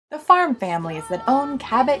The farm families that own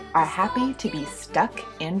Cabot are happy to be stuck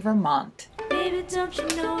in Vermont. Baby, don't you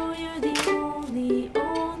know you're the only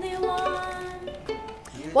one?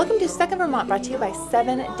 Welcome to Stuck in Vermont, brought to you by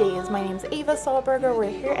 7 Days. My name is Ava Solberger. We're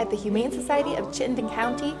here at the Humane Society of Chittenden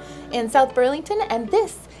County in South Burlington, and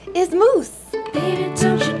this is Moose. Baby,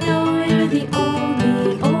 don't you know you're the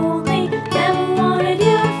only, never wanted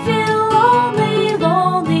you to feel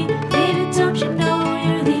lonely. Baby, don't you know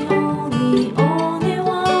you're the only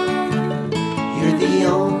one? You're the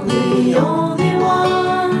only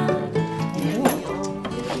one.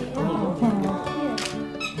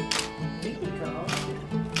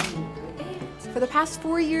 For the past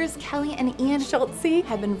 4 years, Kelly and Ian Schulze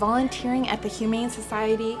have been volunteering at the Humane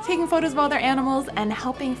Society, taking photos of all their animals and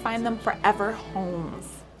helping find them forever homes.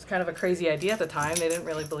 It's kind of a crazy idea at the time. They didn't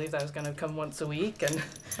really believe that I was going to come once a week, and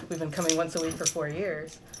we've been coming once a week for 4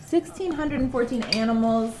 years. 1,614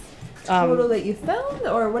 animals total that you filmed,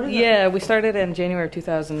 or what is it? Yeah, we started in January of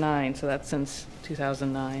 2009, so that's since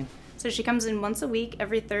 2009. So she comes in once a week,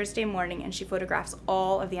 every Thursday morning, and she photographs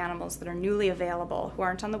all of the animals that are newly available, who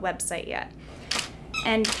aren't on the website yet.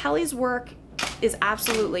 And Kelly's work is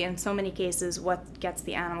absolutely, in so many cases, what gets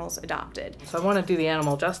the animals adopted. So I want to do the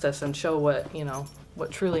animal justice and show what, what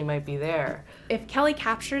truly might be there. If Kelly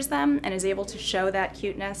captures them and is able to show that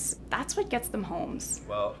cuteness, that's what gets them homes.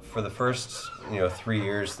 Well, for the first, 3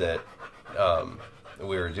 years that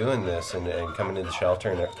we were doing this and coming to the shelter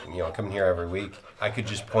and, coming here every week, I could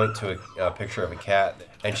just point to a picture of a cat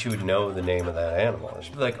and she would know the name of that animal.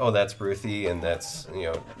 She'd be like, oh, that's Ruthie and that's,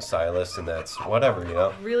 Silas and that's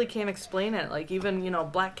whatever, Really can't explain it. Like even,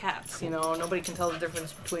 black cats, nobody can tell the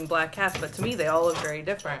difference between black cats, but to me they all look very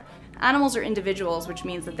different. Animals are individuals, which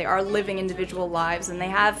means that they are living individual lives and they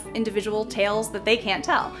have individual tales that they can't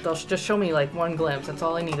tell. They'll just show me like one glimpse. That's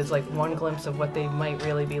all I need is like one glimpse of what they might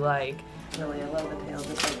really be like. Really, I love the tail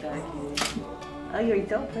just like that. Oh, you're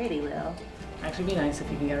so pretty, Lil. Actually, it'd be nice if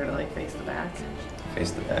you can get her to like face the back.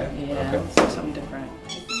 Face the back? Yeah, Okay. so something different.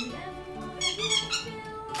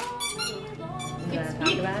 You want to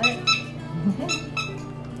talk about it?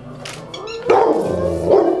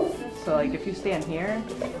 So like if you stand here,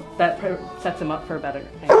 that sets him up for a better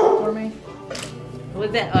angle for me. What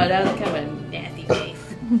was that? Oh, that was kind of a nasty face.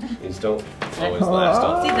 These don't always last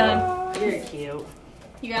on. He's done. You're cute.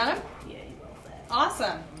 You got him? Yeah.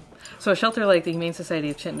 Awesome. So a shelter like the Humane Society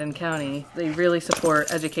of Chittenden County, they really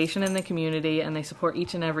support education in the community and they support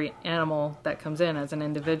each and every animal that comes in as an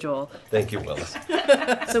individual. Thank you, Willis.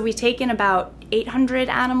 So we take in about 800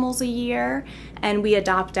 animals a year and we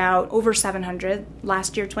adopt out over 700.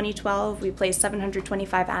 Last year, 2012, we placed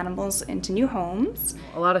 725 animals into new homes.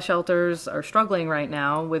 A lot of shelters are struggling right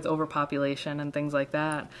now with overpopulation and things like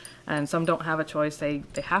that. And some don't have a choice, they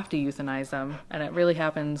have to euthanize them. And it really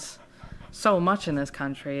happens so much in this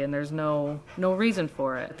country, and there's no reason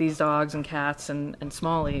for it. These dogs and cats and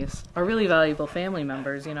smallies are really valuable family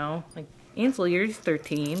members, Like Ansel, he's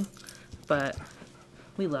 13, but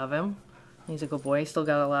we love him. He's a good boy. He's still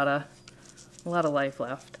got a lot of life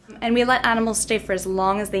left. And we let animals stay for as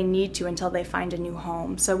long as they need to until they find a new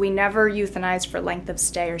home. So we never euthanize for length of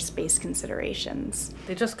stay or space considerations.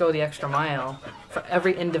 They just go the extra mile for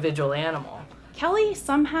every individual animal. Kelly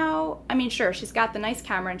somehow, sure, she's got the nice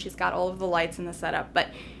camera and she's got all of the lights in the setup, but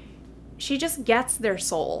she just gets their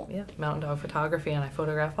soul. Yeah, mountain dog photography, and I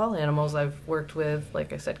photograph all animals. I've worked with,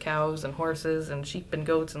 like I said, cows and horses and sheep and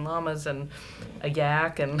goats and llamas and a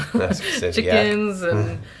yak and chickens.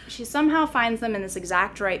 And She somehow finds them in this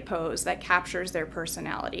exact right pose that captures their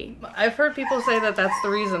personality. I've heard people say that that's the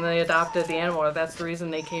reason they adopted the animal, or that's the reason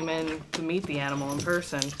they came in to meet the animal in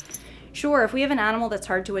person. Sure, if we have an animal that's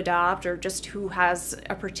hard to adopt or just who has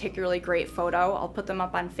a particularly great photo, I'll put them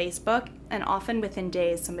up on Facebook, and often within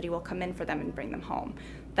days somebody will come in for them and bring them home.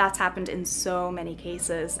 That's happened in so many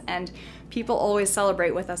cases, and people always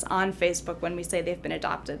celebrate with us on Facebook when we say they've been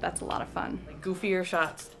adopted. That's a lot of fun. Like goofier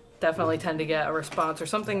shots definitely tend to get a response, or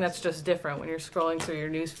something that's just different when you're scrolling through your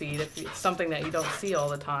news feed. If it's something that you don't see all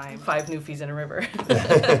the time. 5 newfies in a river.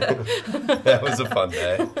 That was a fun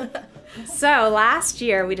day. So last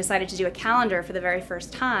year we decided to do a calendar for the very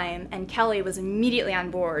first time, and Kelly was immediately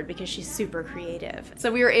on board because she's super creative.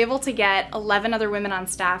 So we were able to get 11 other women on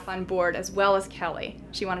staff on board as well as Kelly.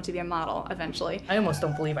 She wanted to be a model eventually. I almost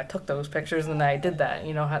don't believe I took those pictures and that I did that,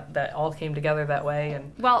 how that all came together that way.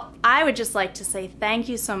 And well, I would just like to say thank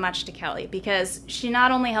you so much to Kelly, because she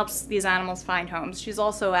not only helps these animals find homes, she's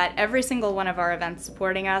also at every single one of our events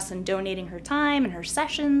supporting us and donating her time and her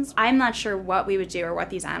sessions. I'm not sure what we would do or what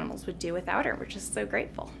these animals would do without her. We're just so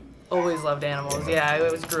grateful. always loved animals. Yeah, I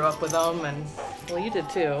always grew up with them, and well, you did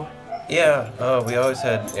too. Yeah, we always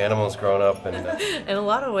had animals growing up, and In a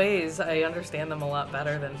lot of ways, I understand them a lot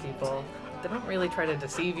better than people. They don't really try to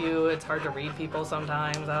deceive you. It's hard to read people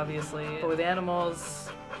sometimes, obviously. But with animals,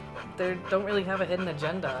 they don't really have a hidden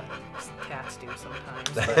agenda. Cats do sometimes.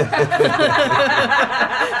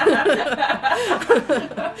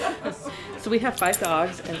 So we have 5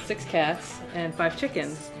 dogs and 6 cats and 5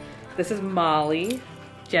 chickens. This is Molly,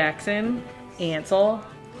 Jackson, Ansel,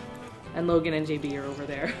 and Logan and JB are over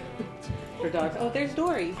there. Their dogs. Oh, there's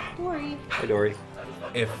Dory. Dory. Hi, Dory.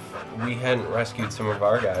 If we hadn't rescued some of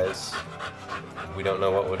our guys, we don't know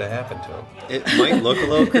what would have happened to them. It might look a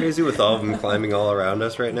little crazy with all of them climbing all around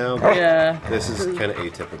us right now, but Yeah. this is kind of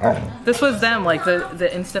atypical. This was them, like, the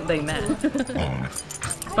instant they met.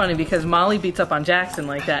 It's funny because Molly beats up on Jackson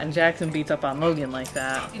like that, and Jackson beats up on Logan like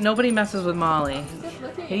that. Nobody messes with Molly.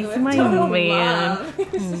 He's my man.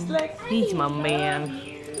 He's my man.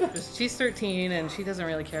 She's 13, and she doesn't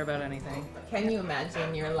really care about anything. Can you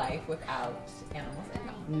imagine your life without animals at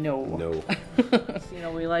all? No. No. You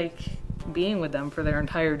know, we like being with them for their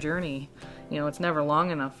entire journey. You know, it's never long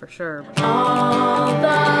enough for sure. All the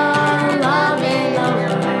love in the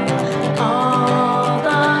world. All the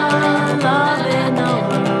love in the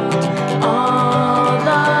world. All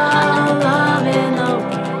the love in the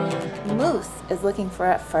world. Moose is looking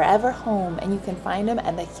for a forever home, and you can find him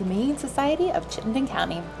at the Humane Society of Chittenden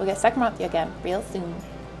County. We'll get stuck with you again real soon.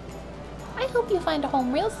 I hope you find a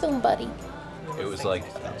home real soon, buddy. It was like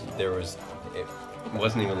it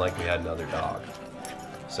wasn't even like we had another dog,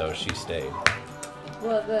 so she stayed.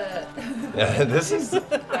 Well, This is I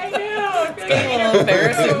know. I feel like a little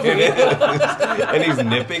embarrassing. and he's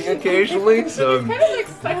nipping occasionally, so Kind of like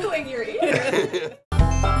suckling your ear.